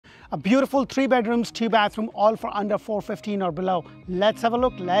A beautiful 3 bedrooms, 2 bathroom, all for under $415 or below. Let's have a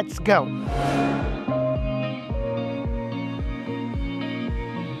look, let's go.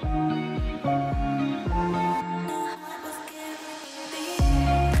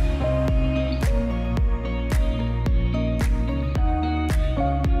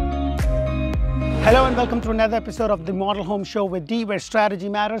 Hello and welcome to another episode of the Model Home Show with D, where strategy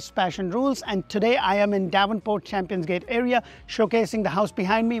matters, passion rules. And today I am in Davenport, Champions Gate area, showcasing the house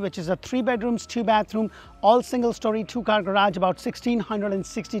behind me, which is a 3 bedrooms, 2 bathroom, all single story, 2-car garage, about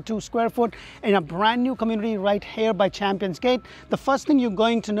 1,662 square foot in a brand new community right here by Champions Gate. The first thing you're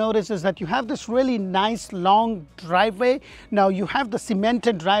going to notice is that you have this really nice long driveway. Now you have the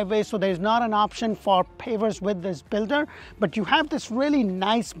cemented driveway, so there's not an option for pavers with this builder, but you have this really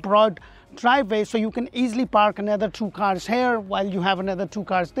nice broad driveway, so you can easily park another 2 cars here while you have another 2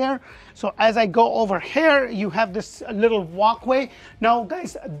 cars there. So as I go over here, you have this little walkway. Now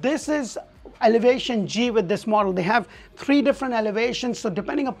guys, this is elevation G with this model. They have 3 different elevations, so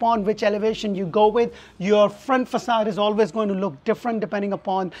depending upon which elevation you go with, your front facade is always going to look different depending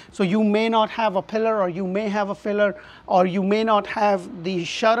upon, so you may not have a pillar, or you may have a filler, or you may not have the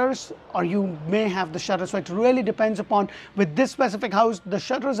shutters, or you may have the shutters. So it really depends upon, with this specific house, the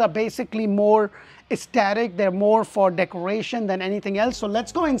shutters are basically more aesthetic, they're more for decoration than anything else. So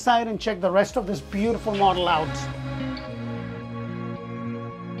let's go inside and check the rest of this beautiful model out.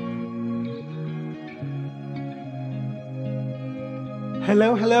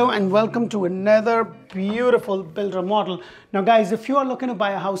 Hello and welcome to another beautiful builder model. Now guys, if you are looking to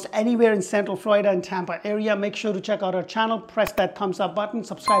buy a house anywhere in Central Florida and Tampa area, make sure to check out our channel, press that thumbs up button,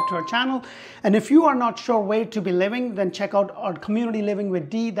 subscribe to our channel. And if you are not sure where to be living, then check out our Community Living with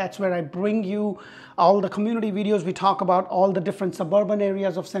D. That's where I bring you all the community videos. We talk about all the different suburban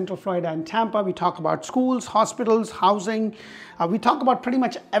areas of Central Florida and Tampa. We talk about schools, hospitals, housing. We talk about pretty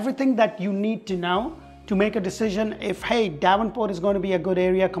much everything that you need to know to make a decision if, hey, Davenport is going to be a good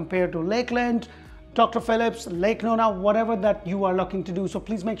area compared to Lakeland, Dr. Phillips, Lake Nona, whatever that you are looking to do. So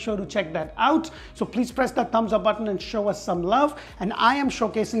please make sure to check that out. So please press that thumbs up button and show us some love. And I am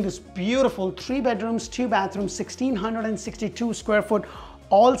showcasing this beautiful 3 bedrooms, 2 bathrooms, 1,662 square foot,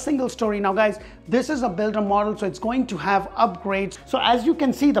 all single story. Now guys, this is a builder model, so it's going to have upgrades. So as you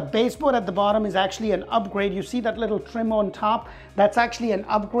can see, the baseboard at the bottom is actually an upgrade. You see that little trim on top? That's actually an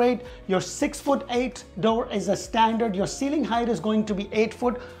upgrade. Your 6'8" door is a standard. Your ceiling height is going to be 8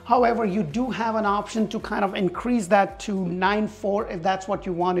 foot. However, you do have an option to kind of increase that to 9'4" if that's what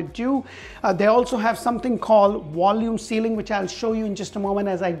you want to do. They also have something called volume ceiling, which I'll show you in just a moment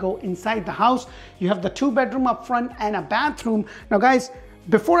as I go inside the house. You have the 2 bedroom up front and a bathroom. Now guys,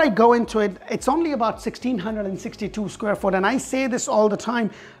 before I go into it, it's only about 1,662 square foot. And I say this all the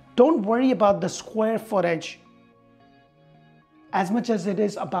time, don't worry about the square footage as much as it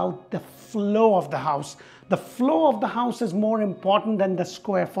is about the flow of the house. The flow of the house is more important than the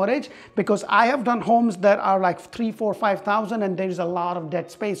square footage, because I have done homes that are like 3, 4, 5,000 and there's a lot of dead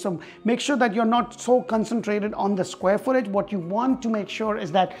space. So make sure that you're not so concentrated on the square footage. What you want to make sure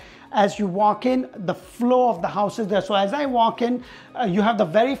is that as you walk in, the flow of the house is there. So as I walk in, you have the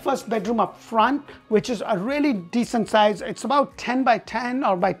very first bedroom up front, which is a really decent size. It's about 10 by 10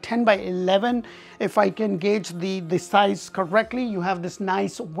 or by 10 by 11. If I can gauge the size correctly, you have this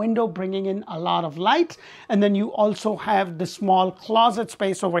nice window bringing in a lot of light. And then you also have the small closet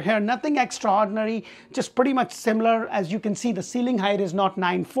space over here. Nothing extraordinary, just pretty much similar. As you can see, the ceiling height is not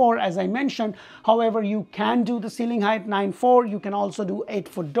 9'4", as I mentioned. However, you can do the ceiling height 9'4". You can also do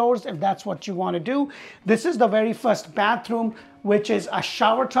 8-foot doors if that's what you want to do. This is the very first bathroom, which is a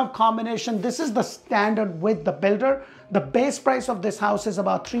shower tub combination. This is the standard with the builder. The base price of this house is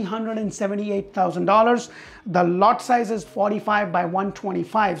about $378,000. The lot size is 45 by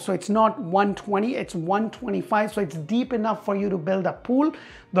 125. So it's not 120, it's 125. So it's deep enough for you to build a pool.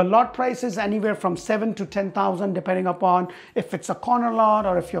 The lot price is anywhere from $7,000 to $10,000, depending upon if it's a corner lot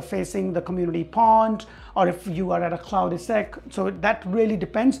or if you're facing the community pond or if you are at a cul-de-sac. So that really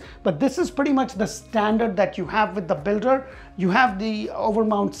depends. But this is pretty much the standard that you have with the builder. You have the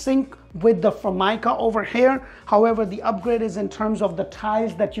overmount sink with the Formica over here. However, the upgrade is in terms of the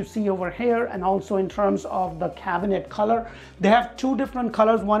tiles that you see over here and also in terms of the cabinet color. They have 2 different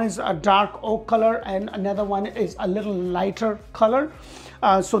colors. One is a dark oak color and another one is a little lighter color.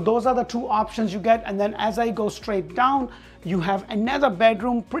 So those are the 2 options you get. And then as I go straight down, you have another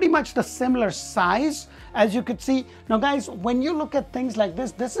bedroom, pretty much the similar size, as you could see. Now guys, when you look at things like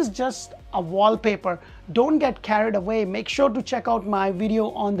this, this is just a wallpaper. Don't get carried away. Make sure to check out my video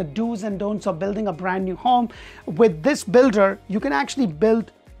on the do's and don'ts of building a brand new home. With this builder, you can actually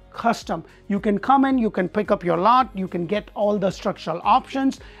build custom. You can come in, you can pick up your lot, you can get all the structural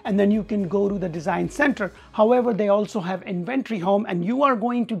options, and then you can go to the design center. However, they also have inventory home, and you are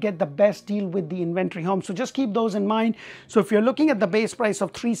going to get the best deal with the inventory home. So just keep those in mind. So if you're looking at the base price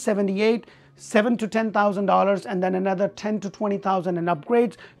of $378, $7,000 to $10,000, and then another $10,000 to $20,000 in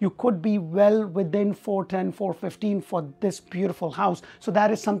upgrades, you could be well within $410,000, $415,000 for this beautiful house. So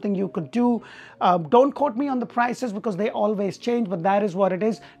that is something you could do. Don't quote me on the prices because they always change, but that is what it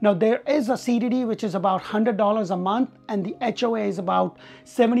is. Now there is a CDD which is about $100 a month, and the HOA is about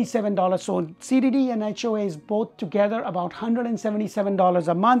 $77. So CDD and HOA is both together about $177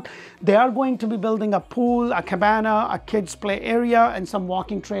 a month. They are going to be building a pool, a cabana, a kids play area, and some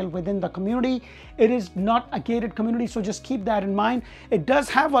walking trail within the community. It is not a gated community, so just keep that in mind. It does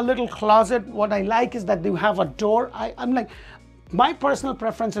have a little closet. What I like is that they have a door. I'm like, my personal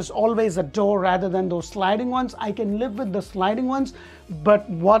preference is always a door rather than those sliding ones. I can live with the sliding ones, but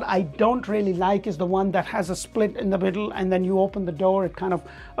what I don't really like is the one that has a split in the middle, and then you open the door, it kind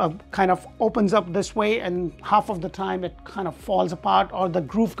of opens up this way, and half of the time it kind of falls apart or the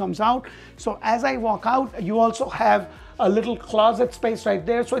groove comes out. So as I walk out, you also have a little closet space right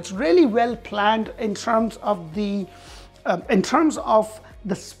there. So it's really well planned in terms of the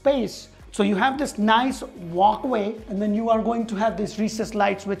space. So you have this nice walkway, and then you are going to have these recessed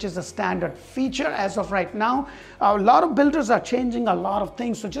lights, which is a standard feature as of right now. A lot of builders are changing a lot of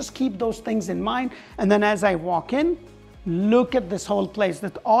things, so just keep those things in mind. And then as I walk in, look at this whole place.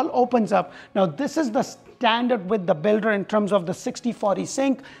 That all opens up. Now this is the standard with the builder in terms of the 60/40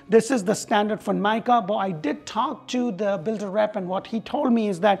 sink. This is the standard for mica, but I did talk to the builder rep, and what he told me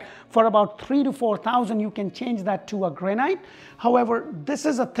is that for about $3,000 to $4,000 you can change that to a granite. However, this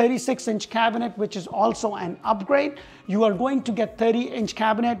is a 36-inch cabinet, which is also an upgrade. You are going to get 30-inch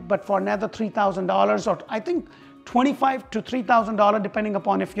cabinet, but for another $3,000, or I think $2,500 to $3,000 depending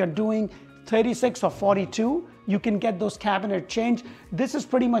upon if you're doing 36 or 42, you can get those cabinet changed. This is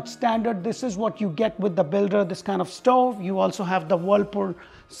pretty much standard. This is what you get with the builder, this kind of stove. You also have the Whirlpool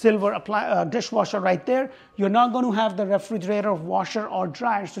silver dishwasher right there. You're not going to have the refrigerator, washer, or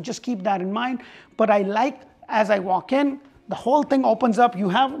dryer, so just keep that in mind. But I like, as I walk in, the whole thing opens up.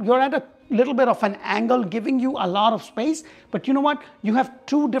 You're at a little bit of an angle, giving you a lot of space. But you know what? You have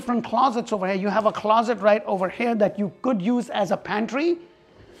two different closets over here. You have a closet right over here that you could use as a pantry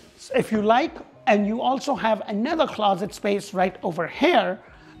if you like, and you also have another closet space right over here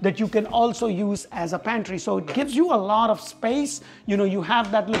that you can also use as a pantry. So it gives you a lot of space. You know, you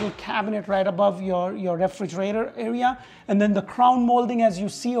have that little cabinet right above your refrigerator area, and then the crown molding, as you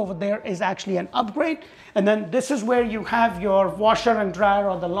see over there, is actually an upgrade. And then this is where you have your washer and dryer,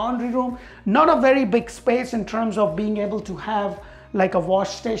 or the laundry room. Not a very big space in terms of being able to have like a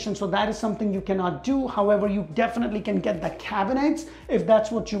wash station, so that is something you cannot do. However, you definitely can get the cabinets if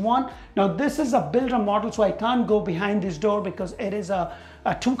that's what you want. Now this is a builder model, so I can't go behind this door because it is a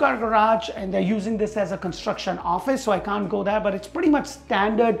two-car garage, and they're using this as a construction office, so I can't go there. But it's pretty much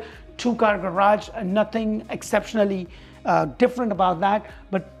standard two-car garage, and nothing exceptionally different about that.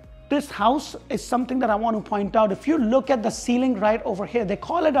 But this house is something that I want to point out. If you look at the ceiling right over here, they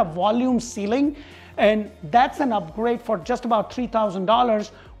call it a volume ceiling. And that's an upgrade for just about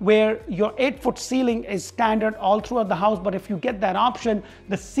 $3,000, where your 8-foot ceiling is standard all throughout the house. But if you get that option,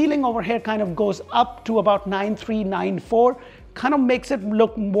 the ceiling over here kind of goes up to about 9.3, 9.4, kind of makes it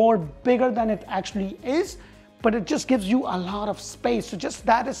look more bigger than it actually is. But it just gives you a lot of space. So just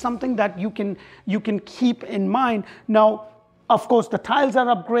that is something that you can keep in mind. Now, of course, the tiles are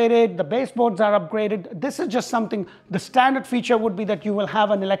upgraded, the baseboards are upgraded. This is just something, the standard feature would be that you will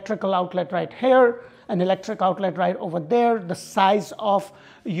have an electrical outlet right here, an electric outlet right over there, the size of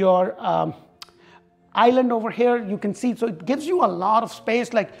your island over here, you can see. So it gives you a lot of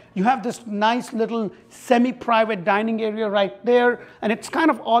space. Like, you have this nice little semi-private dining area right there, and it's kind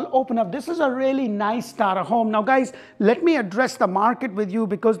of all open up. This is a really nice starter home. Now guys, let me address the market with you,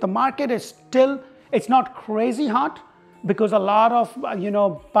 because the market is still, it's not crazy hot, because a lot of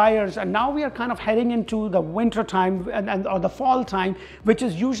buyers, and now we are kind of heading into the winter time or the fall time, which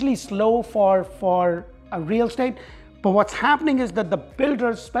is usually slow for real estate. But what's happening is that the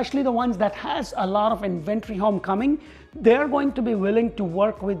builders, especially the ones that has a lot of inventory home coming, they're going to be willing to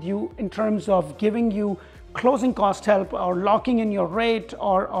work with you in terms of giving you closing cost help, or locking in your rate,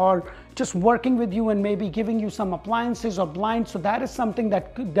 or just working with you and maybe giving you some appliances or blinds. So that is something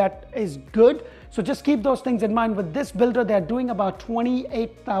that is good. So just keep those things in mind. With this builder, they're doing about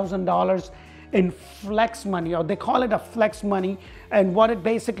 $28,000 in flex money, or they call it a flex money. And what it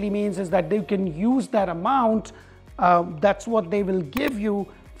basically means is that they can use that amount, that's what they will give you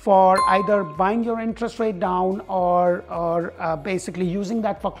for either buying your interest rate down or basically using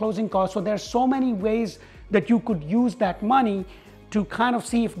that for closing costs. So there's so many ways that you could use that money to kind of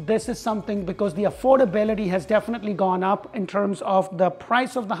see if this is something, because the affordability has definitely gone up in terms of the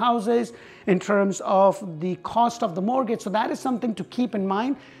price of the houses, in terms of the cost of the mortgage. So that is something to keep in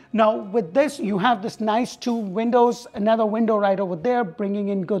mind. Now with this, you have this nice 2 windows, another window right over there, bringing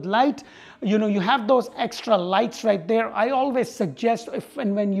in good light. You know, you have those extra lights right there. I always suggest if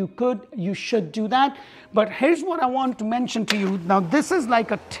and when you could, you should do that. But here's what I want to mention to you. Now this is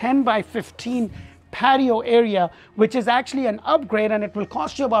like a 10 by 15 patio area, which is actually an upgrade, and it will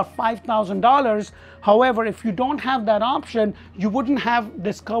cost you about $5,000. However, if you don't have that option, you wouldn't have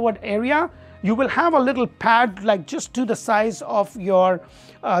this covered area. You will have a little pad like just to the size of your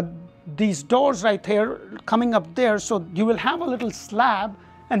these doors right here coming up there. So you will have a little slab,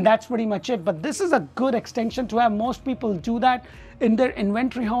 and that's pretty much it. But this is a good extension to have. Most people do that in their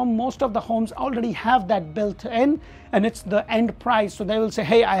inventory home. Most of the homes already have that built in, and it's the end price. So they will say,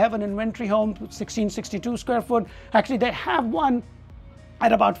 hey, I have an inventory home, 1662 square foot. Actually, they have one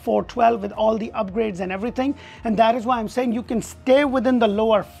at about 412 with all the upgrades and everything. And that is why I'm saying you can stay within the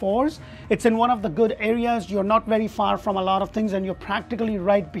lower 4s. It's in one of the good areas. You're not very far from a lot of things, and you're practically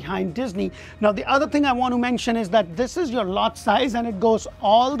right behind Disney. Now, the other thing I want to mention is that this is your lot size, and it goes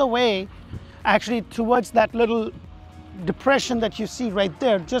all the way actually towards that little depression that you see right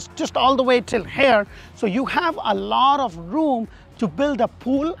there, just all the way till here. So you have a lot of room to build a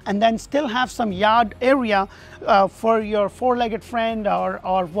pool and then still have some yard area for your 4-legged friend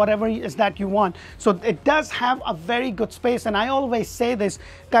or whatever it is that you want. So it does have a very good space. And I always say this,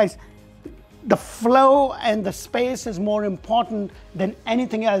 guys, the flow and the space is more important than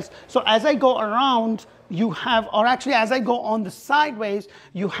anything else. So as I go around, you have, or actually as I go on the sideways,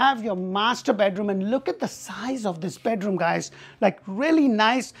 you have your master bedroom, and look at the size of this bedroom, guys, like really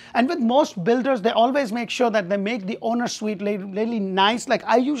nice. And with most builders, they always make sure that they make the owner suite really nice. Like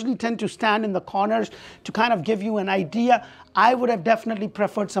I usually tend to stand in the corners to kind of give you an idea. I would have definitely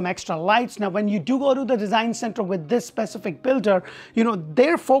preferred some extra lights. Now, when you do go to the design center with this specific builder, you know,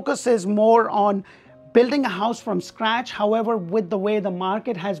 their focus is more on building a house from scratch. However, with the way the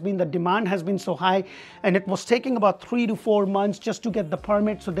market has been, the demand has been so high, and it was taking about 3 to 4 months just to get the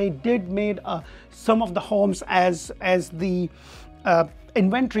permit. So they did made some of the homes as the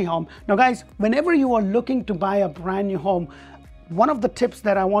inventory home. Now, guys, whenever you are looking to buy a brand new home, one of the tips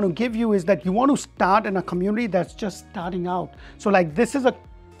that I want to give you is that you want to start in a community that's just starting out. So like this is a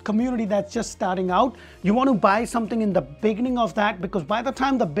community that's just starting out. You want to buy something in the beginning of that, because by the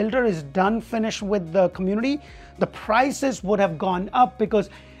time the builder is finished with the community, the prices would have gone up. Because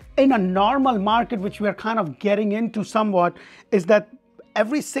in a normal market, which we are kind of getting into somewhat, is that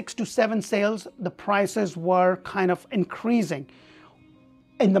every 6 to 7 sales, the prices were kind of increasing.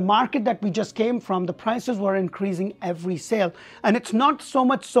 In the market that we just came from, the prices were increasing every sale. And it's not so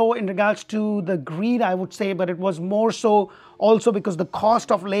much so in regards to the greed, I would say, but it was more so also because the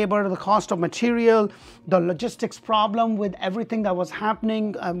cost of labor, the cost of material, the logistics problem with everything that was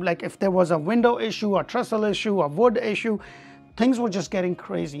happening, like if there was a window issue, a trestle issue, a wood issue, things were just getting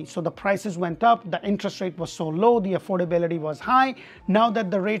crazy. So the prices went up, the interest rate was so low, the affordability was high. Now that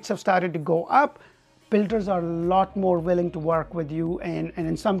the rates have started to go up, builders are a lot more willing to work with you, and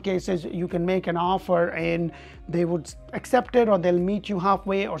in some cases you can make an offer and they would accept it, or they'll meet you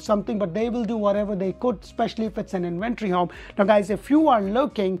halfway or something, but they will do whatever they could, especially if it's an inventory home. Now guys, if you are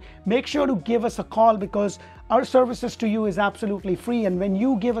looking, make sure to give us a call, because our services to you is absolutely free. And when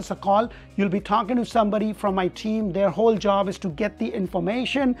you give us a call, you'll be talking to somebody from my team. Their whole job is to get the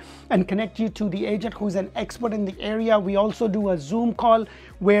information and connect you to the agent who's an expert in the area. We also do a Zoom call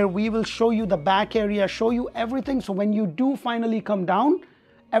where we will show you the back area, show you everything. So when you do finally come down,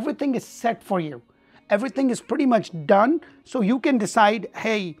 everything is set for you. Everything is pretty much done. So you can decide,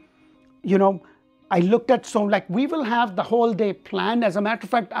 hey, you know, I looked at, so like we will have the whole day planned. As a matter of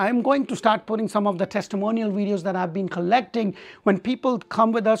fact, I'm going to start putting some of the testimonial videos that I've been collecting. When people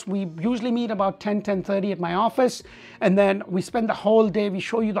come with us, we usually meet about 10:30 at my office, and then we spend the whole day. We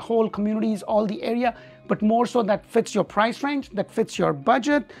show you the whole communities, all the area, but more so that fits your price range, that fits your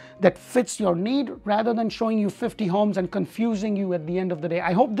budget, that fits your need, rather than showing you 50 homes and confusing you at the end of the day.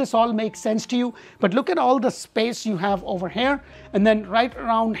 I hope this all makes sense to you, but look at all the space you have over here. And then right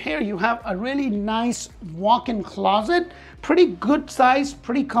around here, you have a really nice walk-in closet, pretty good size,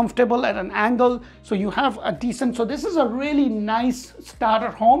 pretty comfortable at an angle. So you have a decent, so this is a really nice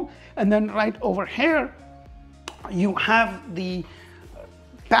starter home. And then right over here, you have the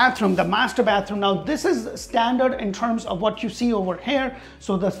bathroom, the master bathroom. Now this is standard in terms of what you see over here.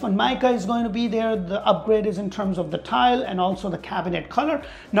 So the Formica is going to be there. The upgrade is in terms of the tile and also the cabinet color.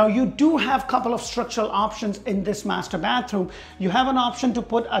 Now you do have a couple of structural options in this master bathroom. You have an option to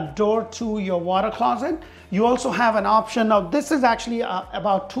put a door to your water closet. You also have an option. Now this is actually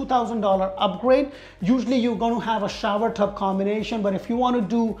about $2,000 upgrade. Usually you're going to have a shower tub combination, but if you want to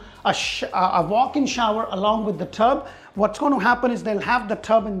do a walk-in shower along with the tub, what's going to happen is they'll have the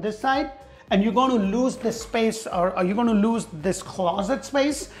tub in this side, and you're going to lose this space, or you're going to lose this closet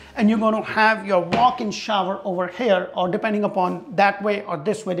space, and you're going to have your walk-in shower over here, or depending upon that way or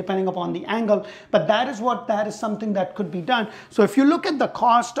this way, depending upon the angle. But that is something that could be done. So if you look at the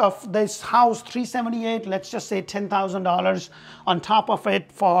cost of this house, $378, let's just say $10,000 on top of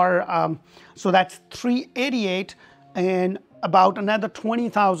it for, so that's $388, and about another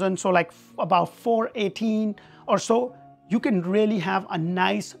 $20,000, so like about $418 or so. You can really have a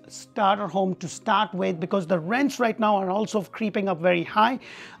nice starter home to start with, because the rents right now are also creeping up very high.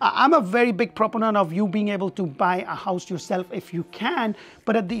 I'm a very big proponent of you being able to buy a house yourself if you can,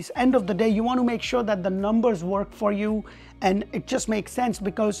 but at the end of the day, you want to make sure that the numbers work for you and it just makes sense,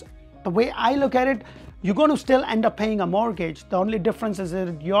 because the way I look at it, you're going to still end up paying a mortgage. The only difference is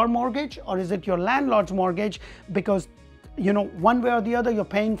it your mortgage or is it your landlord's mortgage, because you know, one way or the other, you're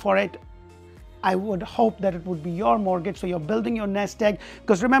paying for it. I would hope that it would be your mortgage, so you're building your nest egg.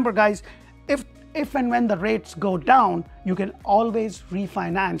 Because remember guys, if and when the rates go down, you can always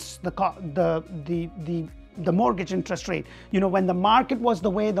refinance the mortgage interest rate. You know, when the market was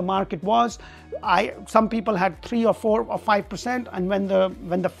the way the market was, some people had 3 or 4 or 5%, and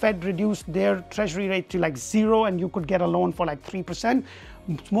when the Fed reduced their treasury rate to like 0 and you could get a loan for like 3%,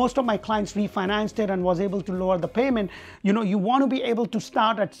 most of my clients refinanced it and was able to lower the payment. You know, you want to be able to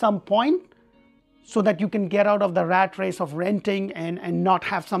start at some point, so that you can get out of the rat race of renting and not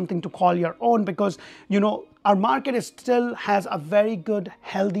have something to call your own, because you know our market still has a very good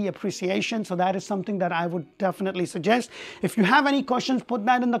healthy appreciation. So that is something that I would definitely suggest. If you have any questions, put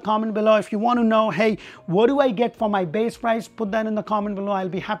that in the comment below. If you want to know, hey, what do I get for my base price, put that in the comment below. I'll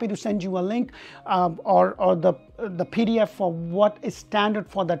be happy to send you a link or the PDF for what is standard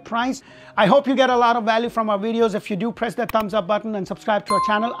for that price. I hope you get a lot of value from our videos. If you do, press that thumbs up button and subscribe to our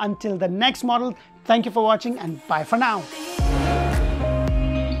channel. Until the next model, thank you for watching and bye for now.